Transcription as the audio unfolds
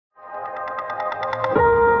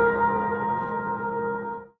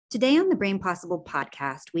Today on the Brain Possible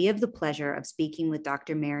podcast, we have the pleasure of speaking with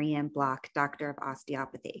Dr. Marianne Block, Doctor of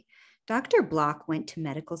Osteopathy. Dr. Block went to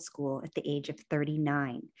medical school at the age of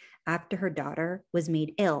 39 after her daughter was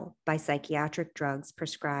made ill by psychiatric drugs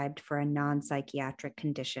prescribed for a non-psychiatric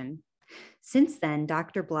condition. Since then,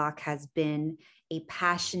 Dr. Block has been a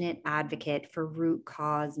passionate advocate for root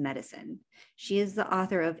cause medicine. She is the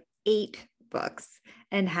author of 8 books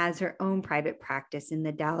and has her own private practice in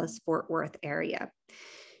the Dallas-Fort Worth area.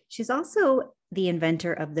 She's also the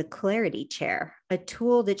inventor of the Clarity Chair, a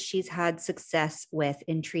tool that she's had success with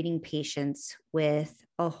in treating patients with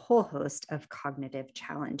a whole host of cognitive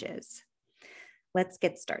challenges. Let's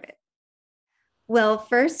get started. Well,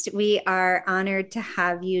 first, we are honored to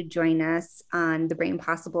have you join us on the Brain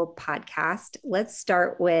Possible podcast. Let's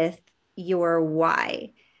start with your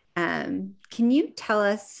why. Can you tell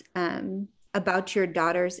us about your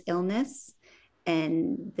daughter's illness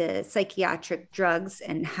and the psychiatric drugs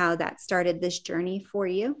and how that started this journey for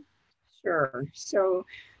you? Sure. So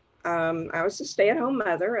I was a stay-at-home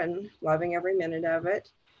mother and loving every minute of it.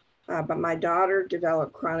 But my daughter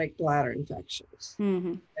developed chronic bladder infections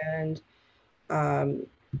and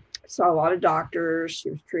saw a lot of doctors. She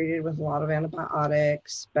was treated with a lot of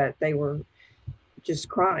antibiotics, but they were just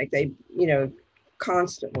chronic. They,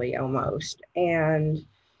 constantly almost. And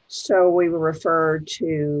so we were referred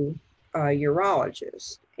to a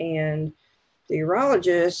urologist, and the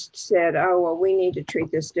urologist said, oh, well, we need to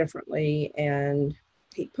treat this differently. And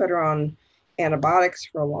he put her on antibiotics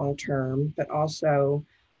for a long term, but also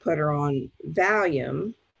put her on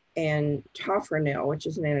Valium and Tofranil, which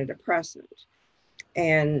is an antidepressant.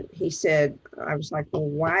 And he said, I was like, well,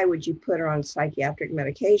 why would you put her on psychiatric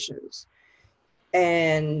medications?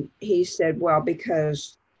 And he said, well,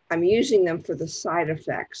 because I'm using them for the side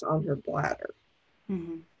effects on her bladder.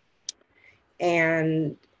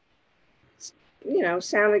 And,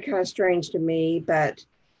 sounded kind of strange to me, but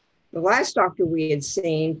the last doctor we had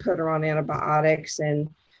seen put her on antibiotics, and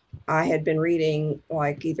I had been reading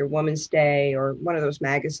like either Woman's Day or one of those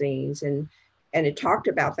magazines, and it talked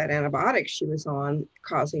about that antibiotic she was on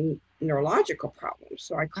causing neurological problems.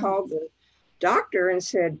 So I called the doctor and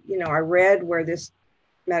said, I read where this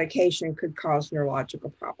medication could cause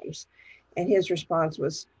neurological problems. And his response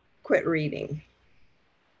was, quit reading.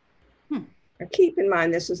 Now, keep in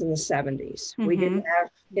mind, this was in the 70s. We didn't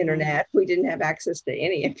have internet. We didn't have access to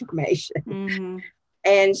any information.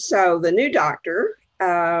 And so the new doctor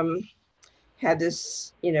had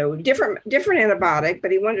this, different antibiotic,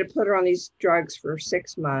 but he wanted to put her on these drugs for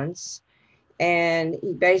 6 months. And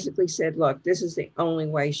he basically said, look, this is the only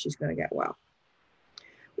way she's going to get well.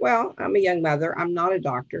 Well, I'm a young mother. I'm not a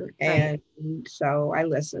doctor. And so I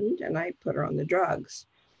listened and I put her on the drugs.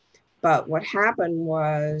 But what happened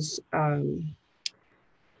was when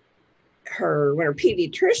her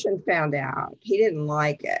pediatrician found out, he didn't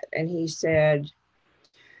like it. And he said,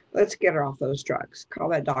 let's get her off those drugs. Call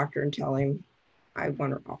that doctor and tell him I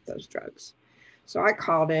want her off those drugs. So I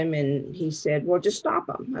called him and he said, well, just stop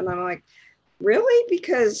them. And I'm like, really?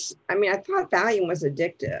 Because, I thought Valium was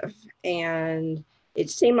addictive. And it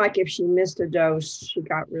seemed like if she missed a dose, she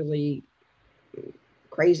got really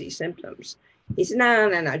crazy symptoms. He said,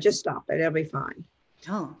 no, just stop it. It'll be fine.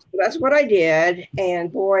 Oh. So that's what I did. And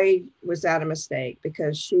boy, was that a mistake,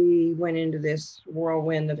 because she went into this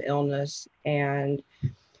whirlwind of illness, and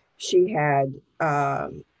she had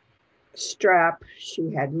strep,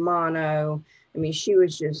 she had mono. She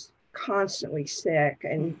was just constantly sick,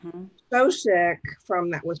 and so sick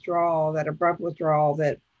from that withdrawal, that abrupt withdrawal,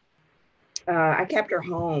 that I kept her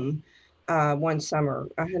home one summer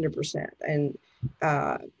 100%. And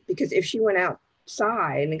because if she went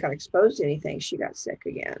outside and got exposed to anything, she got sick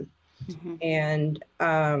again. And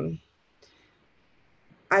I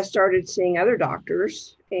started seeing other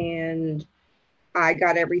doctors, and I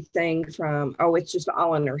got everything from, it's just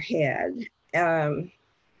all in her head,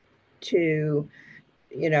 to,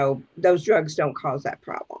 those drugs don't cause that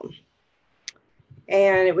problem.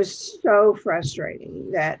 And it was so frustrating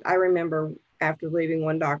that I remember after leaving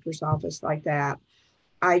one doctor's office like that,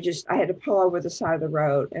 I had to pull over the side of the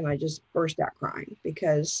road, and I just burst out crying,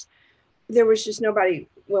 because there was just nobody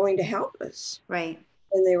willing to help us. Right.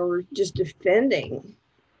 And they were just defending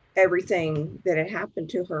everything that had happened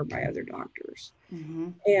to her by other doctors.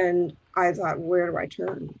 And I thought, where do I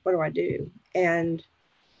turn? What do I do? And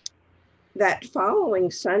that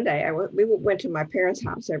following Sunday, we went to my parents'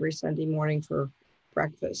 house every Sunday morning for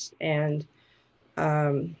breakfast, and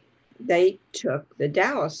they took the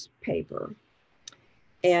Dallas paper.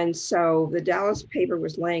 And so the Dallas paper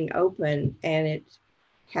was laying open, and it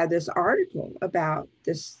had this article about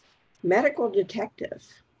this medical detective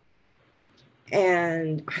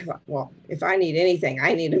And I thought, well, if I need anything,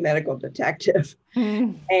 I need a medical detective.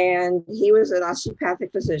 Mm. And he was an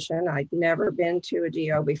osteopathic physician. I'd never been to a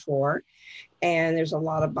DO before. And there's a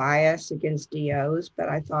lot of bias against DOs, but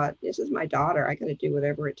I thought, this is my daughter. I got to do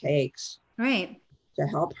whatever it takes Right. to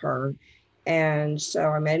help her. And so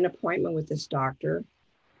I made an appointment with this doctor.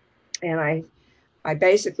 And I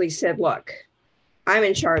basically said, look, I'm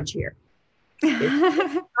in charge here. If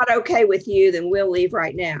it's not okay with you, then we'll leave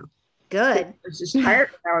right now. Good. I was just tired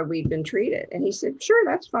of how we'd been treated. And he said, sure,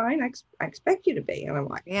 that's fine. I expect you to be. And I'm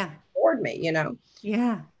like, Yeah. bored me, you know.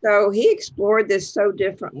 Yeah. So he explored this so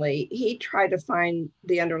differently. He tried to find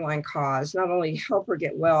the underlying cause, not only help her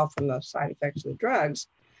get well from the side effects of the drugs,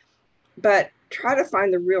 but try to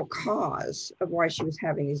find the real cause of why she was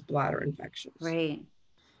having these bladder infections. Right.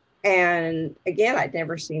 And again, I'd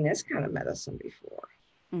never seen this kind of medicine before.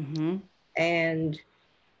 Mm-hmm. And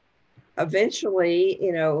eventually,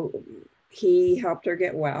 you know, he helped her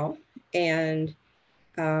get well. And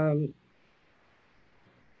I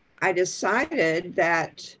decided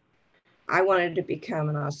that I wanted to become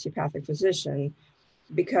an osteopathic physician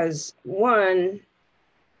because, one,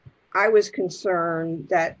 I was concerned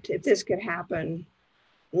that if this could happen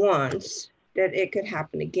once, that it could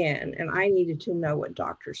happen again. And I needed to know what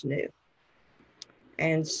doctors knew.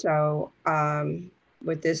 And so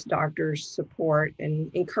with this doctor's support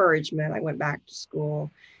and encouragement, I went back to school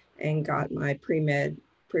and got my pre-med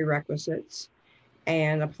prerequisites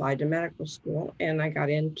and applied to medical school. And I got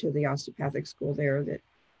into the osteopathic school there that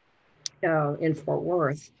in Fort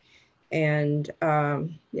Worth. And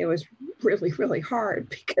it was really, really hard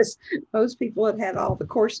because most people had had all the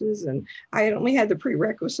courses and I had only had the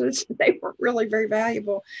prerequisites. They weren't really very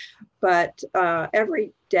valuable. But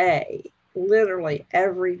every day, literally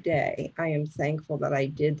every day, I am thankful that I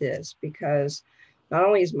did this because not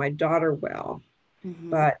only is my daughter well,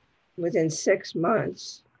 Mm-hmm. but within 6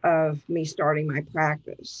 months of me starting my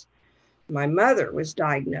practice, my mother was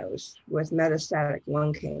diagnosed with metastatic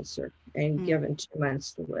lung cancer and given 2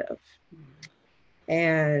 months to live.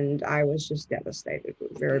 And I was just devastated,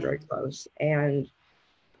 very, very close. And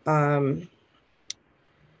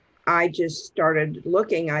I just started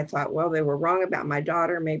looking. I thought, well, they were wrong about my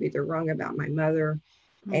daughter. Maybe they're wrong about my mother.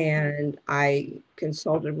 Mm-hmm. And I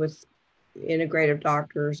consulted with integrative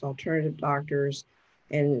doctors, alternative doctors,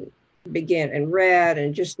 and began and read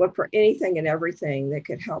and just looked for anything and everything that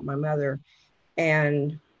could help my mother.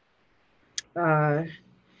 And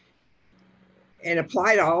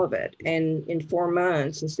applied all of it. And in 4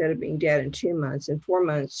 months, instead of being dead in 2 months, in 4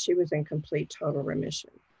 months, she was in complete total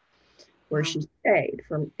remission, where she stayed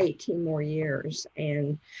for 18 more years.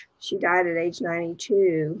 And she died at age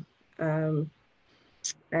 92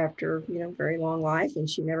 after, you know, very long life, and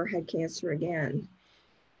she never had cancer again.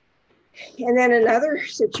 And then another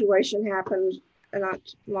situation happened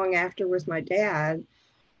not long after with my dad.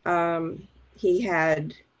 He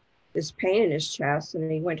had this pain in his chest,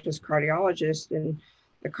 and he went to his cardiologist, and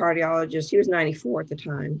the cardiologist, he was 94 at the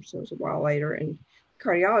time, so it was a while later, and the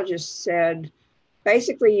cardiologist said,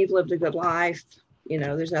 basically, you've lived a good life, you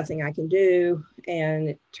know, there's nothing I can do. And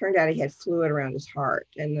it turned out he had fluid around his heart,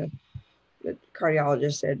 and the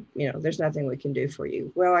cardiologist said, you know, there's nothing we can do for you.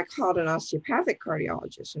 Well, I called an osteopathic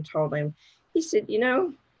cardiologist and told him, he said, you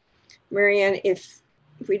know, Marianne, if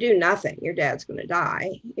we do nothing, your dad's going to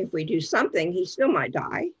die. If we do something, he still might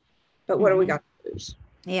die. But what do we got to lose?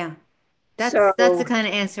 Yeah. That's the kind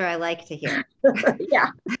of answer I like to hear. Yeah.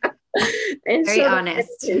 And very so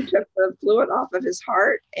honest. He took the fluid off of his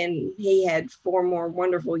heart, and he had 4 more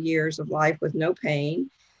wonderful years of life with no pain.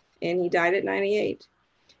 And he died at 98.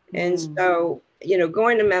 And so, you know,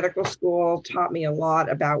 going to medical school taught me a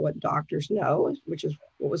lot about what doctors know, which is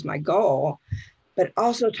what was my goal, but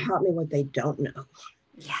also taught me what they don't know.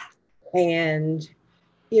 Yeah. And,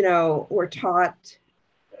 you know, we're taught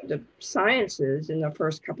the sciences in the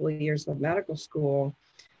first couple of years of medical school,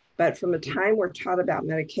 but from the time we're taught about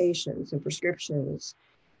medications and prescriptions,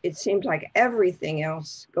 it seems like everything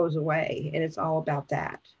else goes away, and it's all about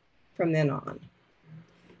that from then on.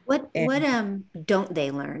 What don't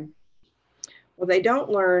they learn? Well, they don't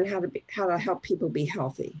learn how to help people be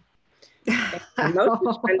healthy. And most of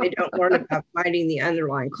the time, they don't learn about finding the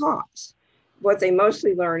underlying cause. What they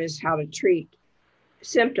mostly learn is how to treat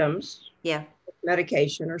symptoms,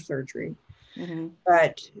 medication or surgery. Mm-hmm.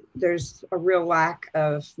 But there's a real lack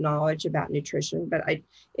of knowledge about nutrition. But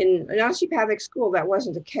in an osteopathic school, that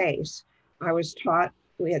wasn't the case. I was taught,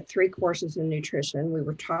 we had 3 courses in nutrition. We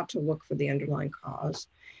were taught to look for the underlying cause.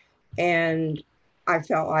 And I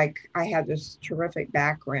felt like I had this terrific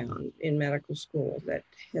background in medical school that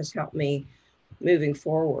has helped me moving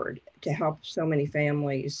forward to help so many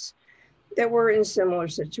families that were in similar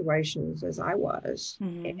situations as I was.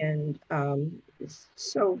 Mm-hmm. And it's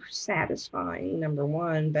so satisfying, number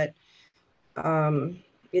one, but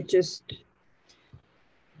it just,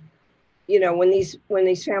 when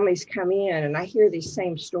these families come in and I hear these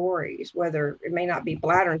same stories, whether it may not be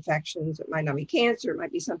bladder infections, it might not be cancer, it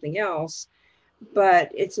might be something else, but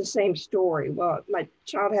it's the same story. Well, my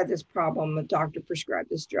child had this problem, the doctor prescribed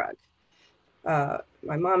this drug.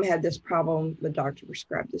 My mom had this problem, the doctor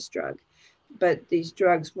prescribed this drug, but these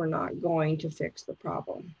drugs were not going to fix the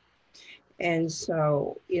problem. And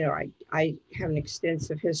so, I have an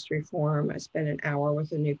extensive history form. I spent an hour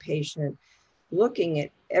with a new patient looking at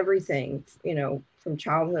everything, from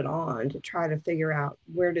childhood on to try to figure out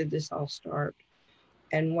where did this all start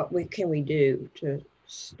and what can we do to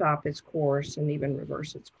stop its course and even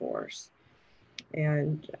reverse its course.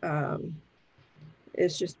 And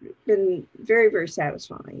it's just been very, very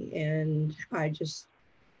satisfying. And I just,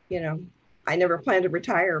 I never plan to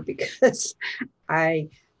retire because I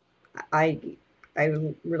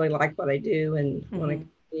really like what I do and want to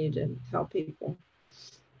continue to help people.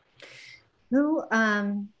 Who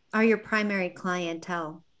are your primary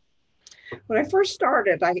clientele? When I first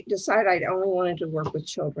started, I decided I only wanted to work with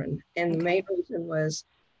children. And the main reason was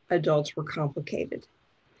adults were complicated.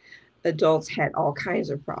 Adults had all kinds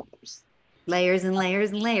of problems. Layers and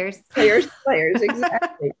layers and layers. Layers,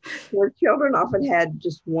 exactly. Where children often had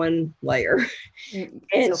just one layer.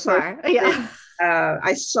 And so far, yeah.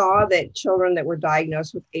 I saw that children that were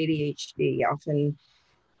diagnosed with ADHD often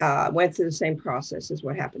went through the same process as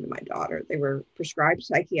what happened to my daughter. They were prescribed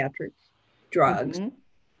psychiatric drugs,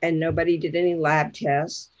 and nobody did any lab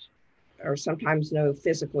tests, or sometimes no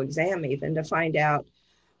physical exam even, to find out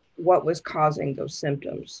what was causing those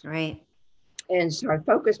symptoms. Right. And so I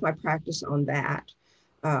focused my practice on that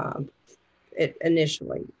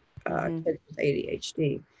initially, kids with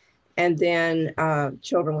ADHD. And then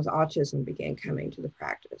children with autism began coming to the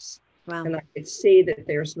practice. Wow. And I could see that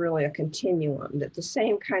there's really a continuum, that the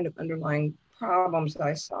same kind of underlying problems that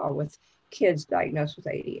I saw with kids diagnosed with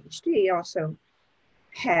ADHD also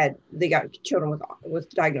children with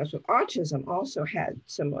diagnosed with autism also had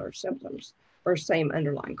similar symptoms or same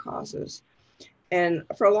underlying causes. And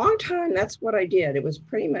for a long time, that's what I did. It was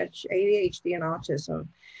pretty much ADHD and autism.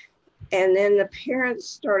 And then the parents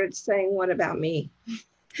started saying, what about me?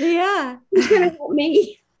 Yeah. Who's going to help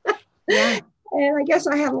me? Yeah. And I guess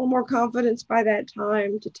I had a little more confidence by that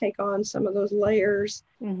time to take on some of those layers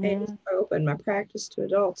and open my practice to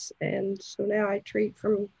adults. And so now I treat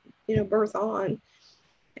from, birth on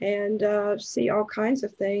and see all kinds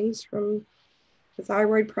of things, from the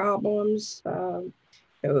thyroid problems.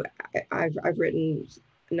 I've written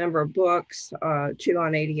a number of books, 2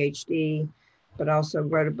 on ADHD, but also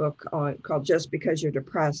wrote a book called Just Because You're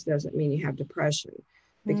Depressed Doesn't Mean You Have Depression.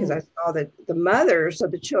 Because I saw that the mothers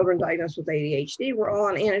of the children diagnosed with ADHD were all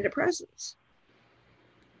on antidepressants.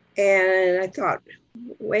 And I thought,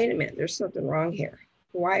 wait a minute, there's something wrong here.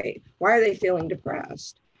 Why are they feeling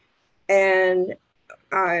depressed? And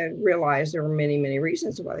I realized there were many, many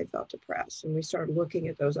reasons why they felt depressed. And we started looking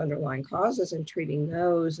at those underlying causes and treating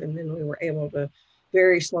those. And then we were able to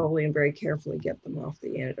very slowly and very carefully get them off the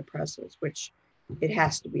antidepressants, which it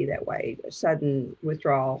has to be that way. A sudden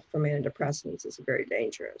withdrawal from antidepressants is very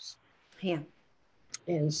dangerous. Yeah.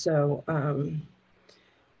 And so,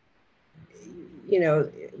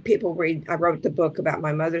 people read, I wrote the book about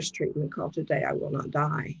my mother's treatment called Today I Will Not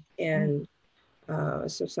Die. And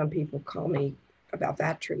so some people call me about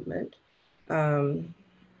that treatment. And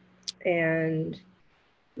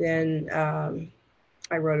then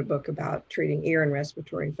I wrote a book about treating ear and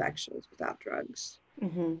respiratory infections without drugs.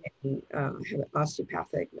 And have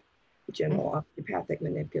an general osteopathic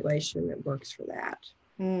manipulation that works for that.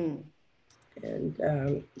 And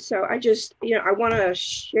so I just, I want to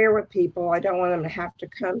share with people. I don't want them to have to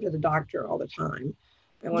come to the doctor all the time.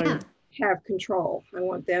 I want them to have control. I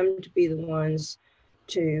want them to be the ones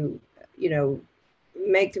to,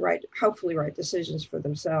 make hopefully right decisions for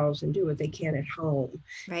themselves and do what they can at home.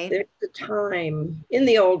 Right. There's a time in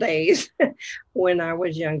the old days when I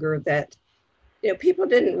was younger that, people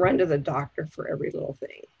didn't run to the doctor for every little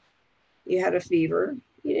thing. You had a fever,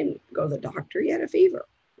 you didn't go to the doctor, you had a fever,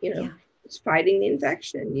 it's fighting the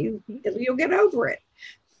infection. You'll get over it.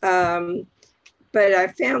 But I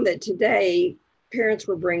found that today parents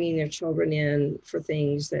were bringing their children in for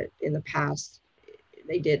things that in the past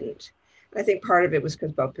they didn't. I think part of it was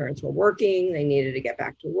because both parents were working. They needed to get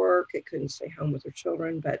back to work. They couldn't stay home with their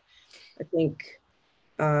children. But I think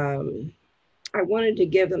I wanted to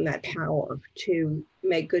give them that power to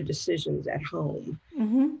make good decisions at home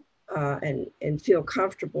and feel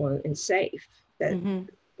comfortable and safe that,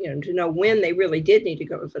 to know when they really did need to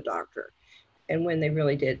go to the doctor and when they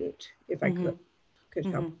really didn't, if I could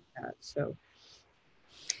help with that. So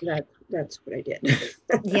that's what I did.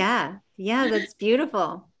 Yeah, that's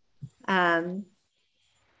beautiful.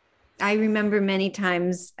 I remember many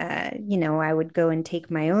times, I would go and take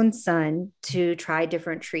my own son to try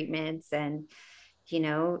different treatments. And,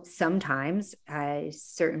 sometimes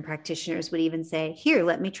certain practitioners would even say, here,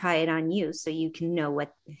 let me try it on you so you can know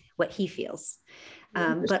what he feels.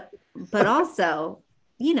 But also,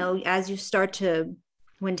 as you start to,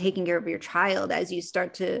 when taking care of your child, as you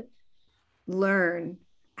start to learn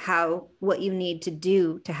what you need to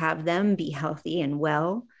do to have them be healthy and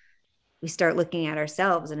well, we start looking at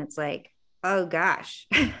ourselves and it's like, oh gosh,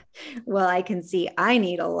 well, I can see I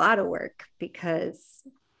need a lot of work because,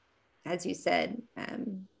 as you said,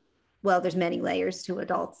 there's many layers to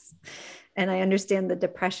adults. And I understand the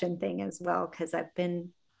depression thing as well, because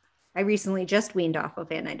I recently just weaned off of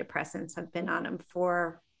antidepressants. I've been on them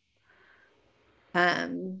for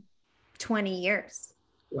 20 years.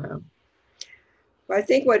 Wow. Well, I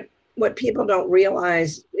think what people don't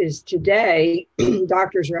realize is today,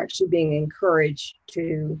 doctors are actually being encouraged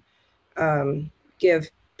to give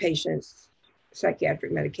patients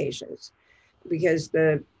psychiatric medications because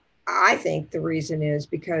I think the reason is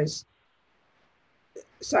because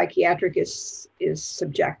psychiatric is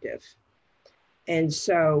subjective. And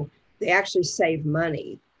so they actually save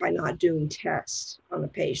money by not doing tests on the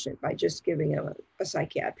patient, by just giving them a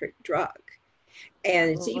psychiatric drug.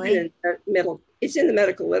 And it's even in the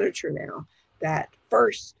medical literature now that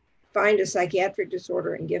first find a psychiatric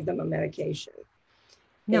disorder and give them a medication.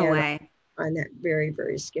 No way. I find that very,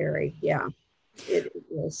 very scary. Yeah, it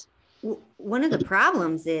is. One of the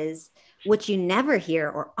problems is what you never hear,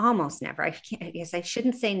 or almost never, I guess I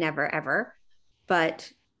shouldn't say never ever,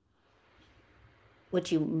 but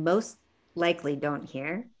what you most likely don't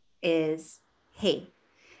hear is, hey,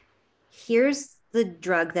 here's the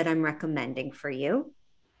drug that I'm recommending for you.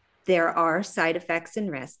 There are side effects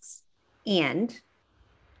and risks, and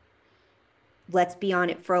let's be on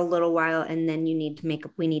it for a little while. And then we need to make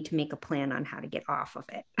a plan on how to get off of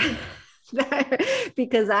it.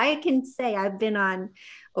 Because I can say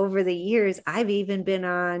over the years, I've even been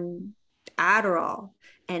on Adderall.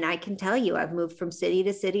 And I can tell you, I've moved from city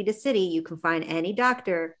to city to city. You can find any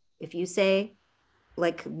doctor. If you say,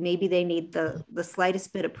 like, maybe they need the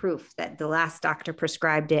slightest bit of proof that the last doctor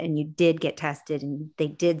prescribed it and you did get tested and they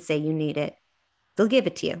did say you need it, they'll give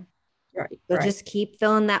it to you. Right. They'll just keep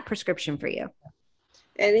filling that prescription for you.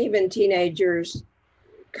 And even teenagers,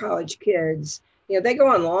 college kids, they go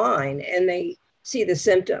online and they see the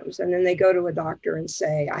symptoms and then they go to a doctor and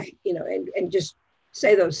say, and just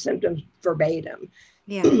say those symptoms verbatim.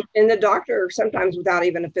 Yeah. And the doctor, sometimes without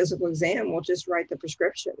even a physical exam, will just write the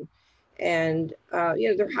prescription. And,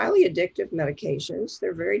 they're highly addictive medications.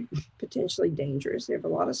 They're very potentially dangerous. They have a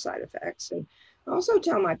lot of side effects. And I also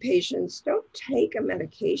tell my patients, don't take a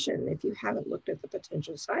medication if you haven't looked at the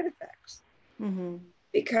potential side effects. Mm-hmm.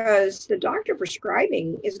 Because the doctor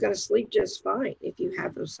prescribing is going to sleep just fine if you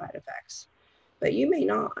have those side effects, but you may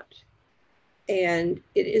not. And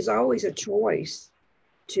it is always a choice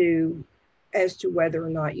as to whether or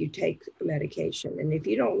not you take a medication. And if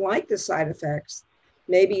you don't like the side effects,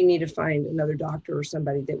 maybe you need to find another doctor or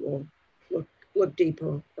somebody that will look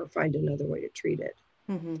deeper or find another way to treat it.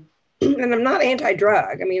 Mm-hmm. And I'm not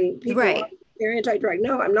anti-drug. I mean, people are anti-drug.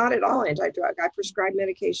 No, I'm not at all anti-drug. I prescribe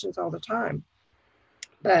medications all the time.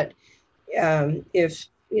 But if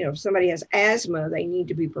somebody has asthma, they need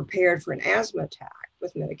to be prepared for an asthma attack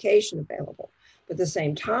with medication available. But at the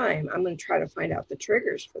same time, I'm going to try to find out the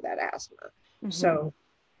triggers for that asthma. Mm-hmm. So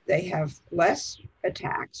they have less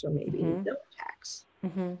attacks or maybe no attacks.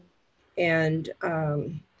 Mm-hmm. And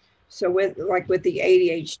so with the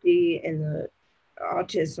ADHD and the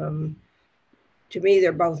autism, to me,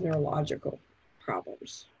 they're both neurological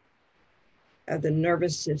problems. The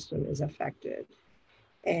nervous system is affected.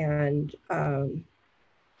 And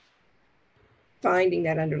finding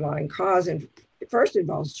that underlying cause, and it first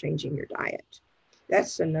involves changing your diet.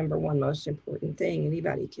 That's the number one most important thing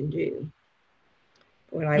anybody can do.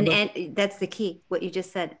 And that's the key, what you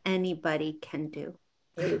just said, anybody can do.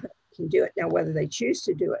 Anybody can do it. Now, whether they choose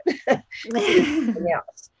to do it is something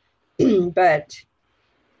else. But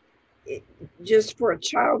just for a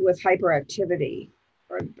child with hyperactivity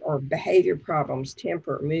or behavior problems,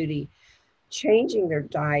 temper, moody, changing their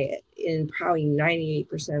diet in probably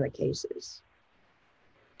 98% of the cases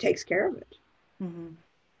takes care of it. Mm-hmm.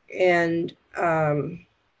 And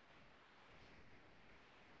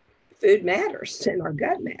food matters and our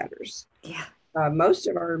gut matters. Yeah. Most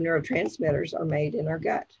of our neurotransmitters are made in our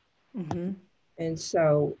gut. Mm-hmm. And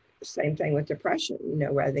so same thing with depression,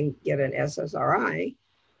 rather than get an SSRI,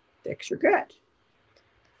 fix your gut.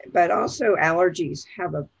 But also allergies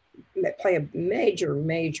play a major,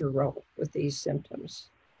 major role with these symptoms.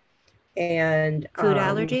 And food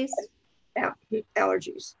allergies?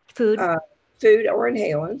 Allergies. Food? Food or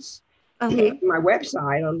inhalants. Okay. My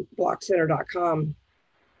website on blockcenter.com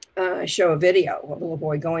show a video of a little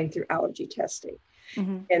boy going through allergy testing.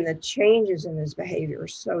 Mm-hmm. And the changes in his behavior are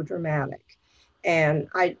so dramatic. And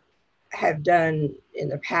I have done in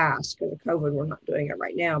the past, because of COVID, we're not doing it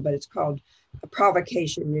right now, but it's called a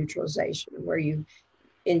provocation neutralization, where you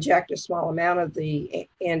inject a small amount of the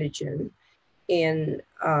antigen in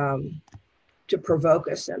to provoke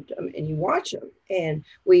a symptom, and you watch them. And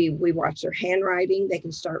we watch their handwriting. They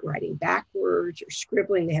can start writing backwards or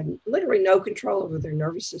scribbling. They have literally no control over their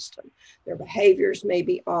nervous system. Their behaviors may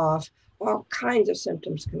be off. All kinds of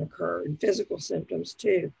symptoms can occur, and physical symptoms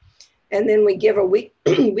too. And then we give a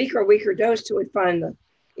weaker dose till we find the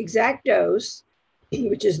exact dose,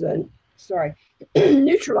 which is the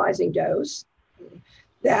neutralizing dose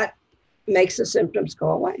that makes the symptoms go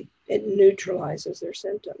away. It neutralizes their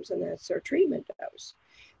symptoms, and that's their treatment dose.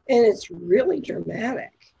 And it's really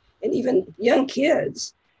dramatic. And even young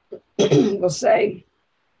kids will say,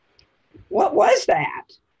 "What was that?"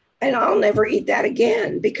 And I'll never eat that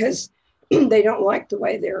again, because they don't like the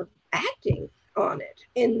way they're acting on it.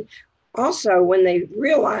 And also, when they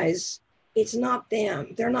realize it's not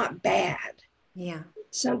them, they're not bad. Yeah.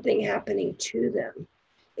 Something happening to them.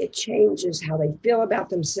 It changes how they feel about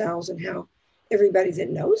themselves and how everybody that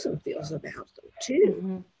knows them feels about them too.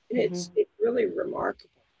 Mm-hmm. And it's really remarkable,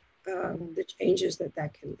 the changes that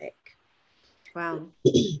can make. Wow.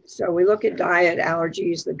 So we look at diet,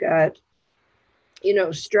 allergies, the gut.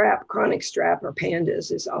 Strep, chronic strep or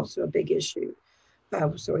pandas is also a big issue.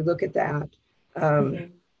 So we look at that.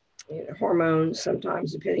 Hormones,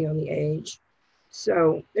 sometimes depending on the age.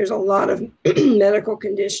 So there's a lot of medical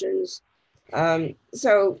conditions.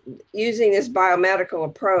 So using this biomedical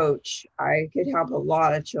approach, I could help a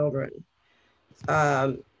lot of children,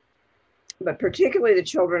 but particularly the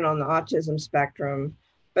children on the autism spectrum,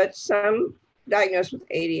 but some diagnosed with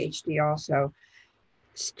ADHD also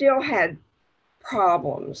still had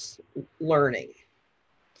problems learning.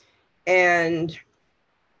 And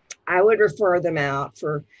I would refer them out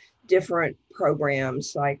for different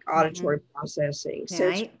programs like auditory processing,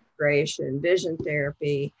 sensory integration, vision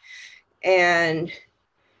therapy, and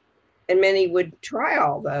many would try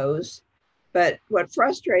all those. But what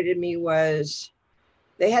frustrated me was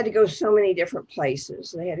they had to go so many different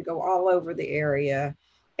places. They had to go all over the area,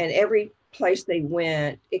 and every place they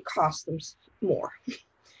went, it cost them more.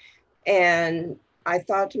 And I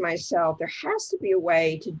thought to myself, there has to be a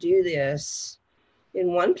way to do this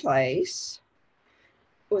in one place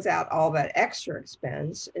without all that extra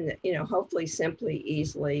expense, and hopefully simply,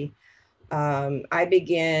 easily. I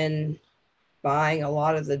began buying a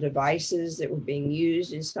lot of the devices that were being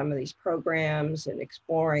used in some of these programs and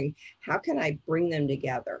exploring how can I bring them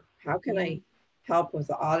together? How can I help with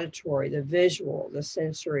the auditory, the visual, the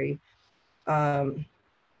sensory? And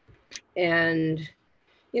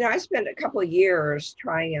I spent a couple of years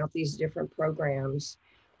trying out these different programs,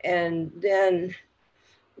 and then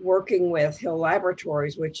working with Hill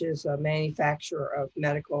Laboratories, which is a manufacturer of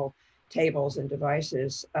medical tables and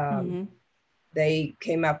devices. They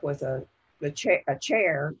came up with a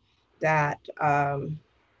chair that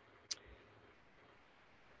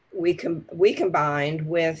we combined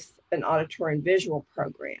with an auditory and visual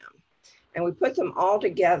program, and we put them all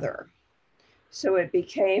together. So it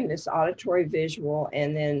became this auditory, visual,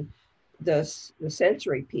 and then the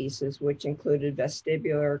sensory pieces, which included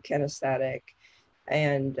vestibular, kinesthetic,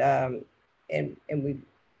 and we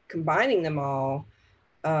combining them all,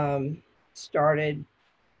 started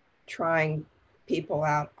trying people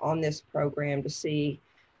out on this program to see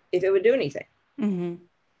if it would do anything.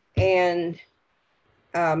 And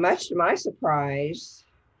much to my surprise,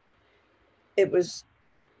 it was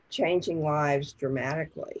changing lives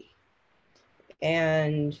dramatically.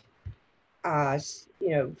 And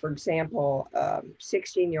for example,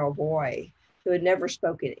 16-year-old boy who had never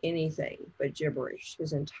spoken anything but gibberish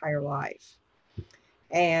his entire life.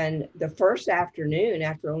 And the first afternoon,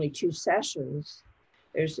 after only 2 sessions,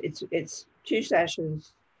 it's 2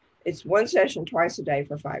 sessions. It's 1 session twice a day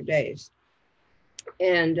for 5 days.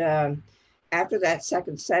 And after that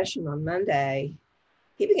second session on Monday,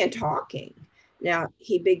 he began talking. Now,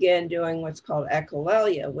 he began doing what's called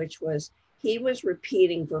echolalia, which was he was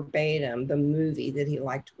repeating verbatim the movie that he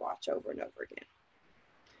liked to watch over and over again.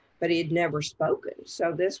 But he had never spoken.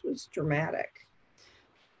 So this was dramatic.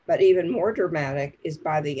 But even more dramatic is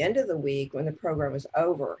by the end of the week, when the program was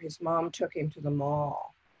over, his mom took him to the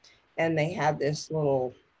mall, and they had this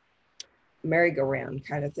little merry-go-round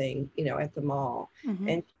kind of thing, at the mall. Mm-hmm.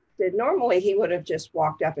 And she said normally he would have just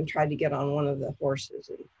walked up and tried to get on one of the horses,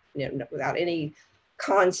 and without any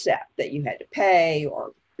concept that you had to pay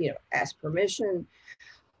or ask permission.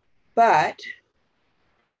 But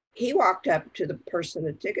he walked up to the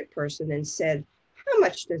ticket person, and said, "How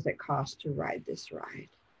much does it cost to ride this ride?"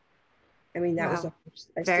 I mean, that was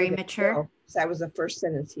very mature. That was the first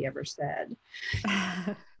sentence he ever said.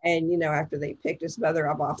 And, after they picked his mother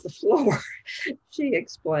up off the floor, she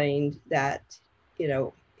explained that,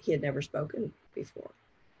 he had never spoken before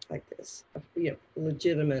like this,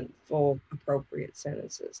 legitimate, full, appropriate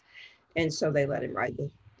sentences. And so they let him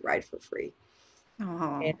ride for free.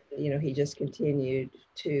 Oh. And, he just continued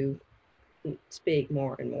to speak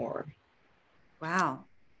more and more. Wow.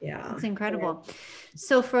 Yeah. That's incredible. Yeah.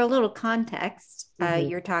 So for a little context, Mm-hmm.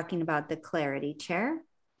 You're talking about the Clarity Chair.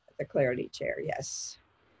 The Clarity Chair, yes.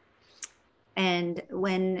 And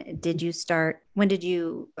when did you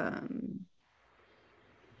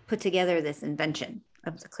put together this invention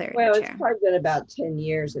of the Clarity Chair? Well, it's probably been about 10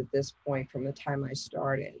 years at this point from the time I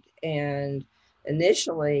started. And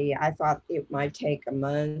initially, I thought it might take a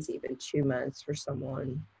month, even 2 months, for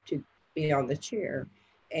someone to be on the chair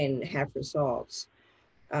and have results.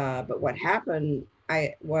 But what happened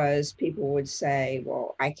was people would say,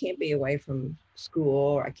 well, I can't be away from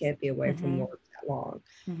school, or I can't be away mm-hmm. from work that long.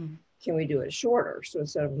 Mm-hmm. Can we do it shorter? So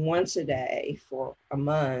instead of once a day for a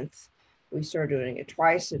month, we started doing it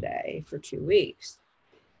twice a day for 2 weeks.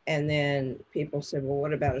 And then people said, well,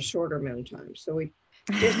 what about a shorter amount of time? So we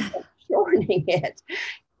just kept shortening it.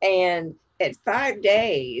 And at 5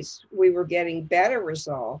 days, we were getting better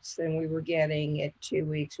results than we were getting at 2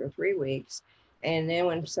 weeks or 3 weeks. And then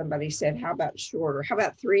when somebody said, how about shorter? How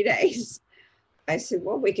about 3 days? I said,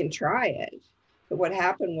 well, we can try it. But what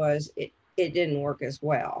happened was it didn't work as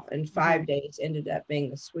well. And 5 mm-hmm. days ended up being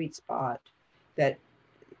the sweet spot that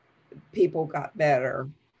people got better.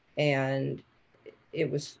 And it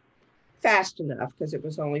was fast enough because it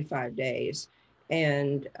was only 5 days.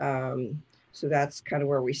 And so that's kind of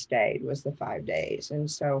where we stayed, was the 5 days. And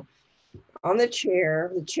so on the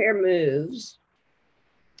chair moves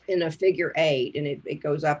in a figure 8, and it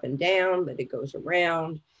goes up and down, but it goes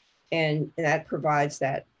around, and that provides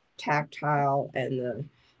that tactile and the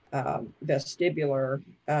vestibular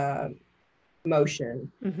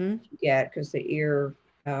motion mm-hmm. you get, because the ear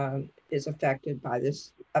is affected by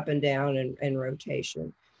this up and down and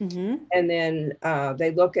rotation. Mm-hmm. And then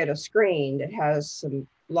they look at a screen that has some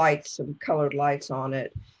lights, some colored lights on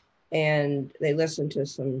it, and they listen to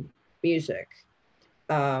some music.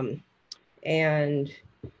 And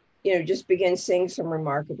just begin saying some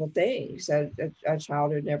remarkable things. A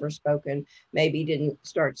child who'd never spoken maybe didn't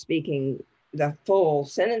start speaking the full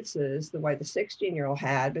sentences the way the 16-year-old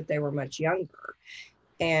had, but they were much younger.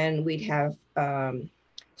 And we'd have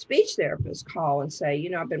speech therapists call and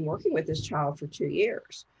say, I've been working with this child for 2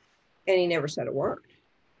 years, and he never said a word.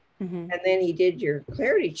 Mm-hmm. And then he did your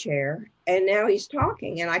Clarity Chair, and now he's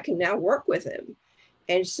talking, and I can now work with him.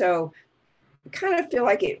 And so I kind of feel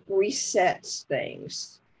like it resets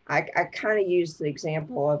things. I kind of use the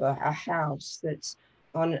example of a house that's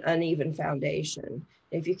on an uneven foundation.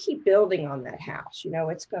 If you keep building on that house,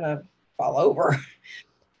 it's going to fall over.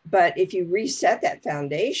 But if you reset that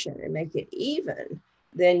foundation and make it even,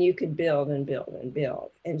 then you can build and build and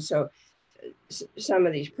build. And so some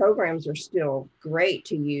of these programs are still great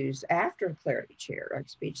to use after Clarity Chair, like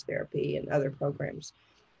speech therapy and other programs,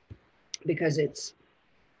 because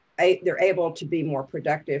they're able to be more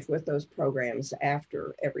productive with those programs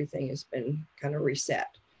after everything has been kind of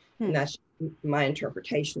reset. And that's my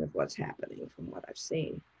interpretation of what's happening from what I've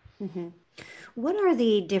seen. Mm-hmm. What are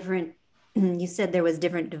the different, you said there was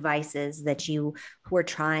different devices that you were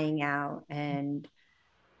trying out and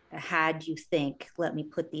had you think, let me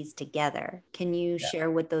put these together. Can you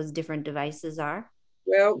share what those different devices are?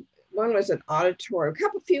 Well, one was an auditory,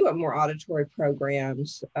 few of them were auditory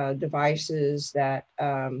programs, devices that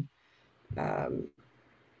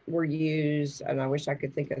were used, and I wish I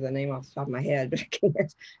could think of the name off the top of my head, but I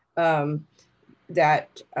can't. There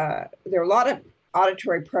are a lot of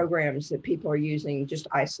auditory programs that people are using just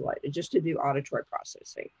isolated, just to do auditory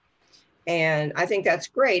processing. And I think that's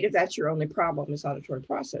great if that's your only problem is auditory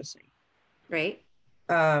processing. Right.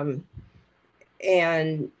 But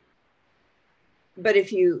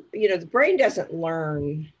if the brain doesn't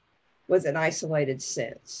learn with an isolated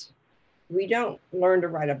sense. We don't learn to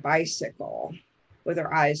ride a bicycle with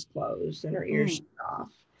our eyes closed and our ears shut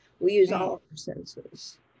off. We use all of our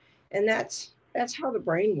senses. And that's that's how the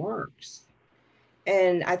brain works.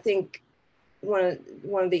 And I think one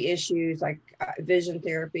of the issues, like vision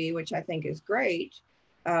therapy, which I think is great,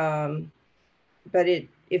 but if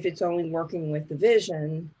it's only working with the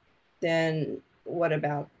vision, then what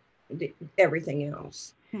about everything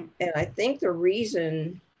else? And I think the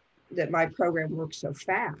reason that my program works so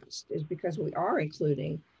fast is because we are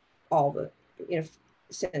including all the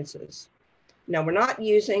senses. Now, we're not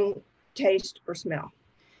using taste or smell,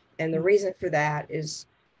 and the reason for that is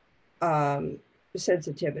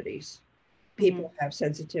sensitivities. People have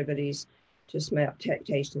sensitivities to smell,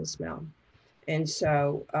 taste, and smell. And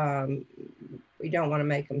so we don't want to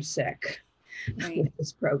make them sick with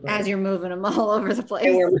this program. As you're moving them all over the place.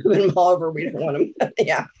 And we're moving them all over. We don't want them.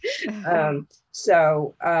 Yeah. And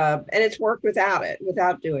it's worked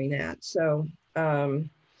without doing that. So I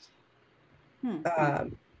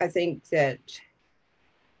think that,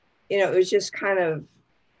 it was just kind of,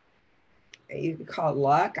 you could call it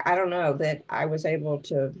luck. I don't know, that I was able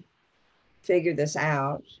to figure this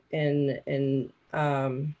out. And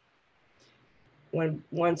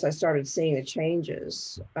once I started seeing the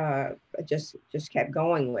changes, I just kept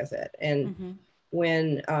going with it. And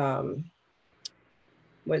when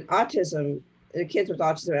autism, the kids with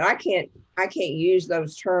autism, and I can't use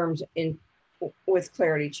those terms with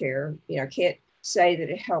Clarity Chair. I can't say that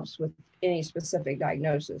it helps with any specific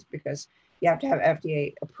diagnosis, because you have to have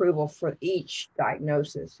FDA approval for each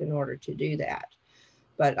diagnosis in order to do that.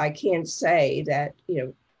 But I can say that,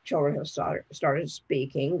 children have started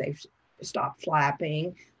speaking, they've stopped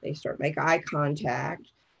flapping, they start making eye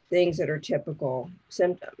contact, things that are typical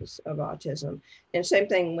symptoms of autism. And same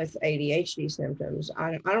thing with ADHD symptoms.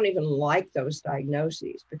 I don't even like those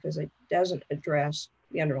diagnoses because it doesn't address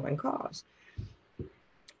the underlying cause.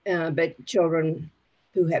 But children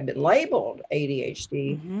who have been labeled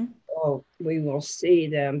ADHD, we will see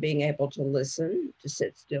them being able to listen, to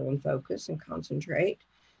sit still and focus and concentrate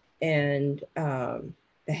and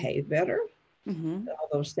behave better. All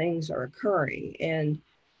those things are occurring. And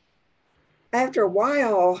after a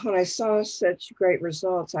while, when I saw such great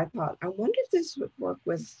results, I thought, I wonder if this would work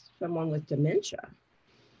with someone with dementia.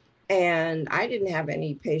 And I didn't have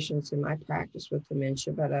any patients in my practice with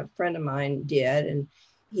dementia, but a friend of mine did, and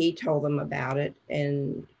he told them about it.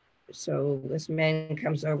 And so this man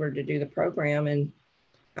comes over to do the program, and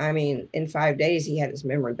I mean, in 5 days, he had his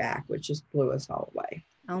memory back, which just blew us all away.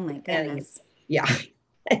 Oh my goodness. Yeah.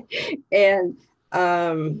 And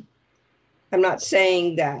I'm not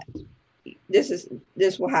saying that this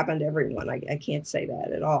will happen to everyone. I can't say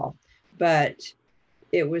that at all. But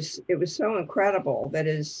it was so incredible that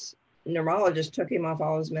his neurologist took him off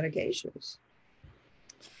all his medications.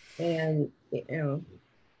 And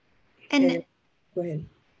and go ahead.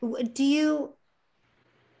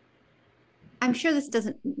 I'm sure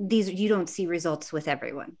you don't see results with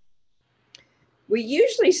everyone. We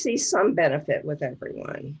usually see some benefit with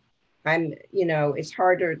everyone. It's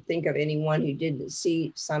hard to think of anyone who didn't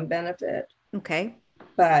see some benefit. Okay.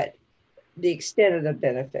 But the extent of the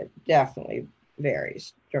benefit definitely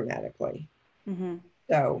varies dramatically.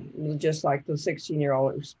 So just like the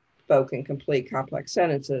 16-year-old who spoke in complete complex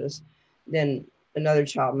sentences, then another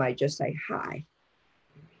child might just say hi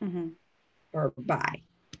or bye.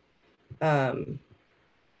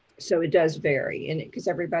 So it does vary, and because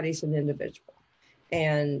everybody's an individual.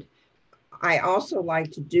 And I also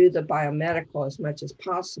like to do the biomedical as much as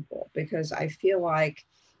possible, because I feel like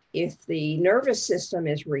if the nervous system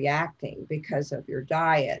is reacting because of your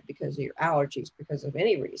diet, because of your allergies, because of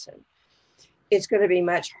any reason, it's going to be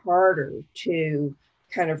much harder to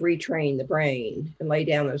kind of retrain the brain and lay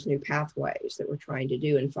down those new pathways that we're trying to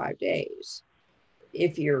do in 5 days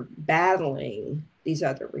if you're battling these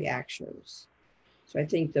other reactions. So I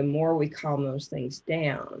think the more we calm those things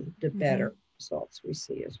down, the better results we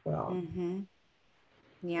see as well.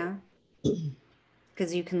 Yeah.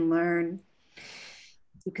 Because you can learn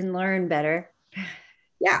better.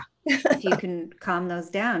 Yeah. If you can calm those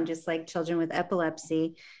down, just like children with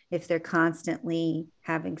epilepsy, if they're constantly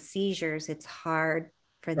having seizures, it's hard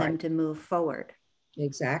for them to move forward.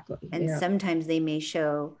 Exactly. And sometimes they may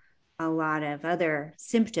show a lot of other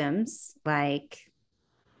symptoms, like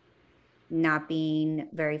not being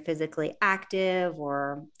very physically active,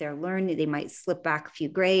 or they might slip back a few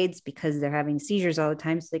grades because they're having seizures all the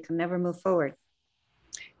time, so they can never move forward.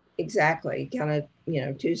 Exactly. Kind of,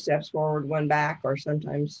 2 steps forward, 1 back, or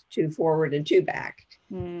sometimes 2 forward and 2 back.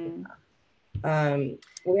 We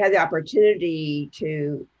had the opportunity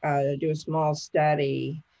to do a small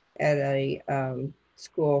study at a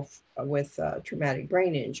school with traumatic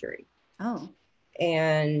brain injury. Oh.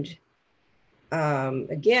 And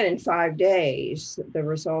Again, in 5 days, the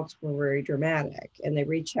results were very dramatic, and they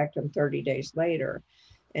rechecked them 30 days later.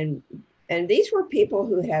 And these were people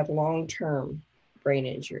who had long-term brain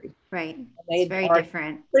injury. Right. They'd It's very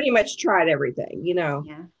different. pretty much tried everything, you know.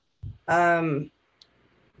 Yeah.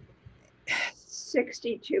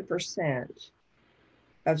 62%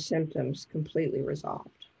 of symptoms completely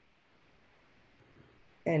resolved,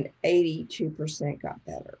 and 82% got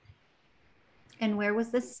better. And where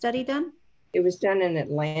was this study done? It was done in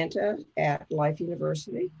Atlanta at Life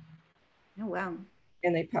University. Oh, wow.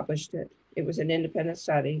 And they published it. It was an independent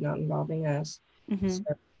study, not involving us. Mm-hmm. So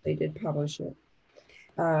they did publish it.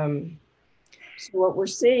 So what we're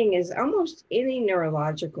seeing is almost any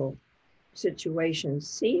neurological situation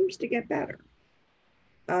seems to get better.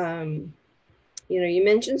 You know, you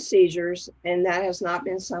mentioned seizures, and that has not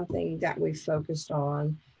been something that we've focused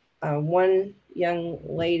on. One young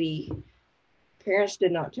lady, parents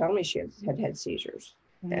did not tell me she had seizures.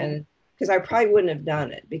 Mm-hmm. And because I probably wouldn't have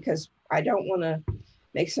done it, because I don't want to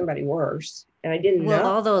make somebody worse. And I didn't know.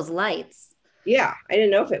 All those lights. Yeah, I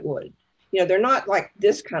didn't know if it would. You know, they're not like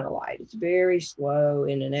this kind of light. It's very slow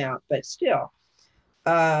in and out, but still.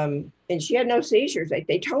 And she had no seizures.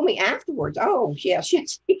 They told me afterwards, oh, yeah, she had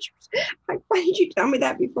seizures. Like, why didn't you tell me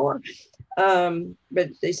that before? But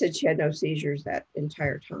they said she had no seizures that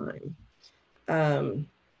entire time.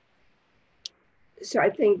 So I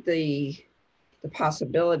think the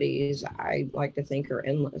possibilities, I like to think, are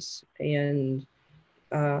endless. And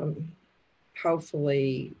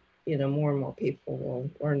hopefully, you know, more and more people will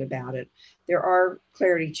learn about it. There are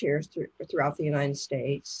clarity chairs throughout the United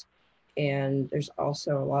States, and there's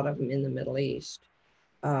also a lot of them in the Middle East.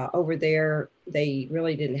 Over there, they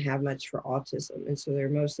really didn't have much for autism, and so they're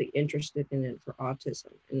mostly interested in it for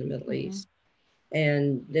autism in the Middle mm-hmm. East.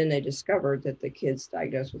 And then they discovered that the kids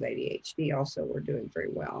diagnosed with ADHD also were doing very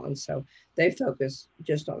well, and so they focus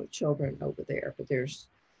just on the children over there. But there's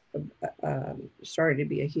starting to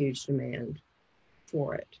be a huge demand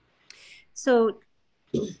for it. So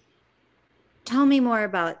tell me more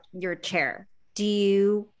about your chair. Do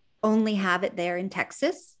you only have it there in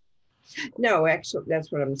Texas? No, actually,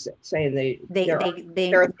 that's what I'm saying. There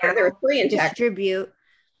are 3 in distribute.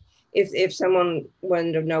 Texas. If someone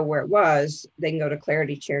wanted to know where it was, they can go to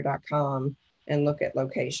claritychair.com and look at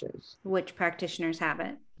locations. Which practitioners have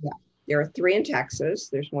it? Yeah, there are 3 in Texas.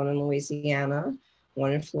 There's one in Louisiana,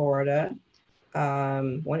 one in Florida,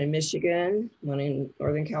 one in Michigan, one in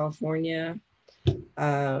Northern California.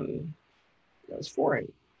 That was 4 in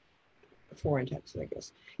Texas, I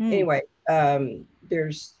guess. Anyway,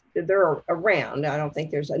 they're around. I don't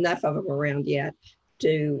think there's enough of them around yet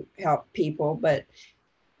to help people, but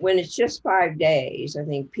when it's just 5 days, I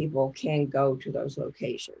think people can go to those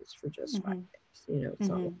locations for just mm-hmm. 5 days. You know, it's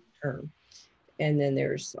mm-hmm. not long term. And then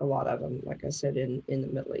there's a lot of them, like I said, in the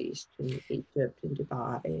Middle East, in Egypt, in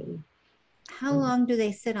Dubai. And how long do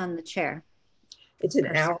they sit on the chair? It's an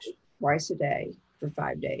hour twice a day for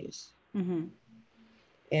 5 days. Mm-hmm.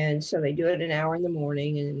 And so they do it an hour in the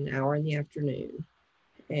morning and an hour in the afternoon.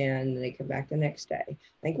 And they come back the next day.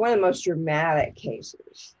 I think one of the most dramatic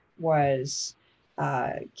cases was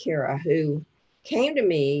Kira, who came to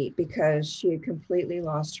me because she had completely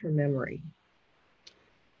lost her memory.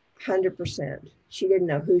 100%. She didn't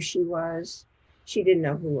know who she was. She didn't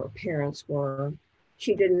know who her parents were.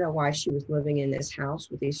 She didn't know why she was living in this house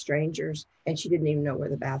with these strangers. And she didn't even know where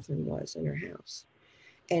the bathroom was in her house.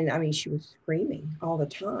 And I mean, she was screaming all the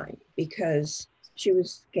time because she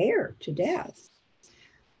was scared to death.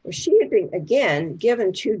 Well, she had been, again,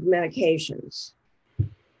 given 2 medications,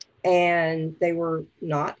 and they were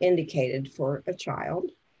not indicated for a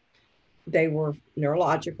child. They were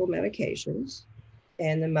neurological medications,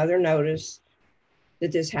 and the mother noticed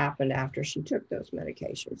that this happened after she took those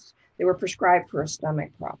medications. They were prescribed for a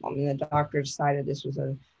stomach problem, and the doctor decided this was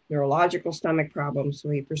a neurological stomach problem, so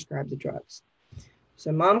he prescribed the drugs.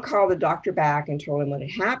 So mom called the doctor back and told him what had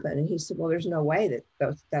happened, and he said, well, there's no way that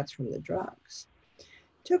that's from the drugs.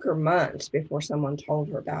 It took her months before someone told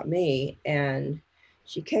her about me, and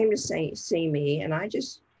she came to see me, and I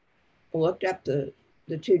just looked up the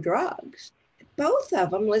 2 drugs. Both of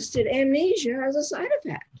them listed amnesia as a side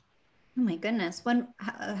effect. Oh my goodness.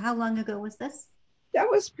 How long ago was this? That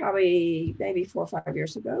was probably maybe 4 or 5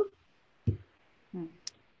 years ago.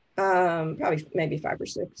 Probably maybe 5 or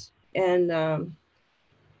 6. And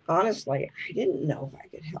honestly, I didn't know if I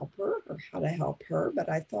could help her or how to help her, but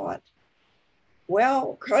I thought,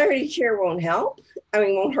 well, Clarity Chair won't help. I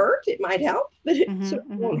mean, won't hurt. It might help, but it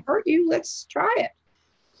won't hurt you. Let's try it.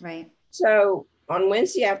 Right. So on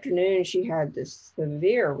Wednesday afternoon, she had this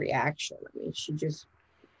severe reaction. I mean, she just,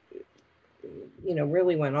 you know,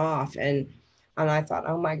 really went off. And And I thought,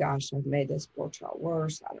 oh my gosh, I've made this poor child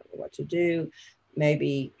worse. I don't know what to do.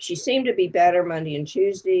 Maybe she seemed to be better Monday and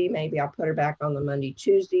Tuesday. Maybe I'll put her back on the Monday,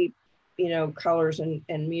 Tuesday, colors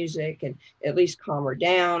and music, and at least calm her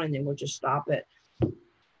down, and then we'll just stop it.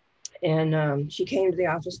 And she came to the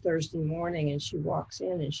office Thursday morning, and she walks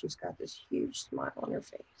in and she's got this huge smile on her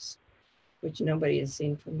face, which nobody had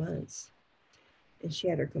seen for months. And she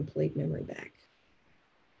had her complete memory back.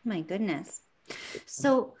 My goodness.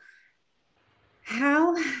 So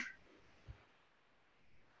how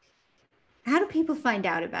do people find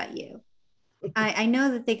out about you? I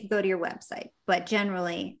know that they could go to your website, but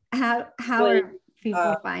generally, how are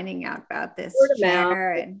people finding out about this?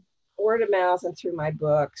 Word of mouth and through my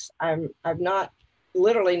books. I've not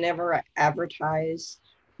literally never advertised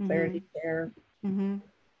Clarity Care to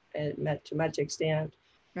much extent.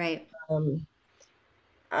 Right.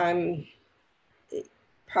 I'm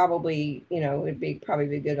probably, it'd probably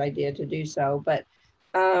be a good idea to do so, but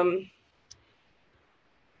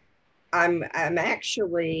I'm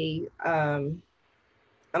actually I'm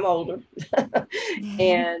older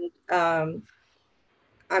and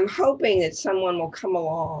I'm hoping that someone will come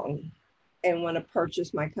along and want to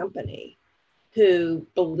purchase my company who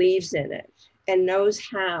believes in it and knows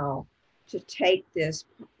how to take this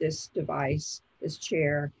device, this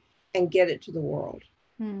chair, and get it to the world.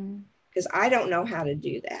 Because I don't know how to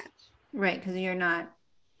do that. Right, because I'm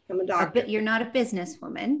a doctor. You're not a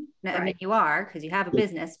businesswoman. Right. I mean, you are because you have a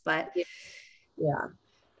business, but yeah.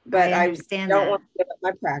 But I understand don't want to give up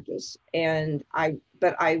my practice, and I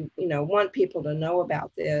want people to know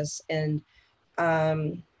about this, and